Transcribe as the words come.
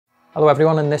Hello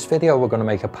everyone, in this video we're going to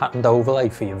make a patterned overlay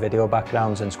for your video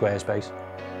backgrounds in Squarespace.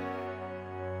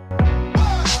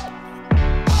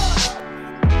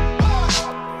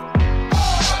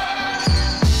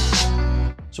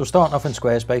 So starting off in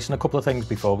Squarespace, and a couple of things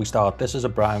before we start. This is a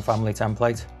Brine family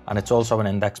template and it's also an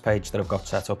index page that I've got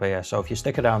set up here. So if you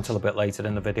stick around till a bit later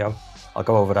in the video, I'll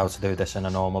go over how to do this in a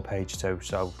normal page too.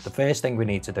 So the first thing we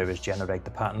need to do is generate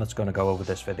the pattern that's going to go over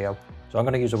this video. So I'm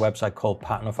going to use a website called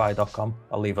patternify.com.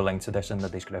 I'll leave a link to this in the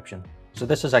description. So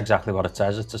this is exactly what it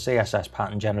says. It's a CSS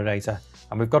pattern generator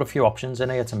and we've got a few options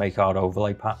in here to make our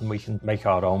overlay pattern. We can make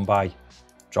our own by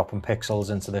dropping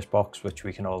pixels into this box, which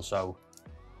we can also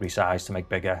resize to make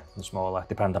bigger and smaller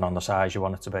depending on the size you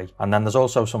want it to be. And then there's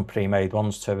also some pre-made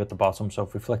ones too at the bottom. So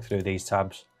if we flick through these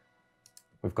tabs,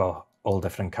 we've got all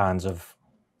different kinds of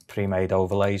pre-made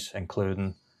overlays,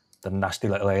 including the nasty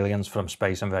little aliens from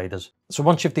Space Invaders. So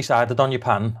once you've decided on your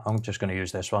pattern, I'm just going to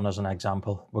use this one as an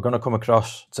example. We're going to come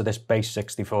across to this base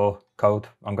 64 code.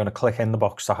 I'm going to click in the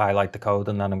box to highlight the code,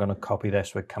 and then I'm going to copy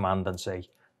this with Command and C,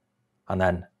 and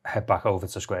then head back over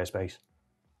to Squarespace.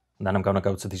 And then I'm going to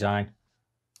go to Design,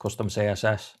 Custom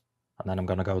CSS, and then I'm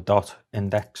going to go dot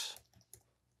index,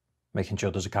 making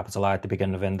sure there's a capital I at the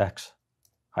beginning of index,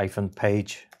 hyphen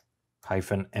page,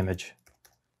 hyphen image,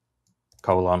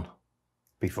 colon,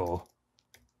 before,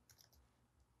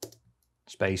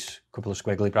 space, couple of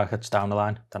squiggly brackets down the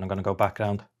line. Then I'm going to go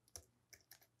background,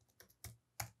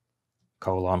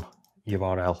 colon,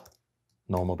 URL,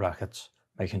 normal brackets,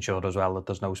 making sure as well that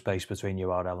there's no space between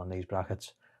URL and these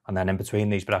brackets. And then in between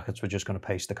these brackets, we're just going to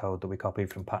paste the code that we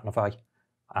copied from Patternify,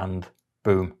 and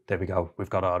boom, there we go. We've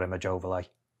got our image overlay.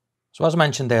 So as I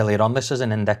mentioned earlier on, this is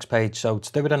an index page. So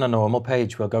to do it in a normal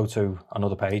page, we'll go to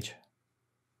another page,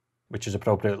 which is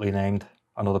appropriately named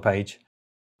another page.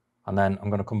 And then I'm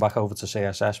going to come back over to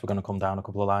CSS. We're going to come down a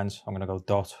couple of lines. I'm going to go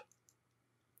dot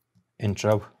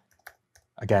intro,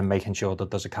 again, making sure that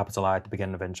there's a capital I at the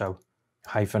beginning of intro,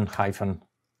 hyphen, hyphen,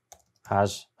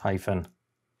 has, hyphen,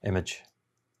 image,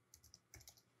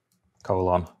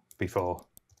 colon, before,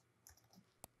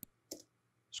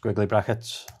 squiggly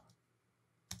brackets,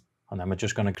 and then we're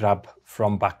just going to grab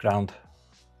from background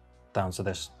down to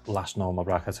this last normal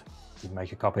bracket. You can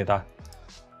make a copy of that,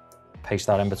 paste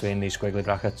that in between these squiggly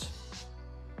brackets,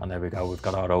 and there we go, we've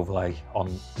got our overlay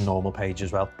on normal page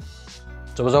as well.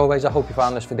 So as always, I hope you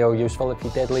found this video useful. If you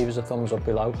did, leave us a thumbs up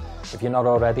below. If you're not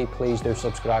already, please do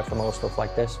subscribe for more stuff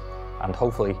like this, and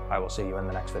hopefully I will see you in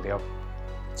the next video.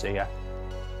 See ya.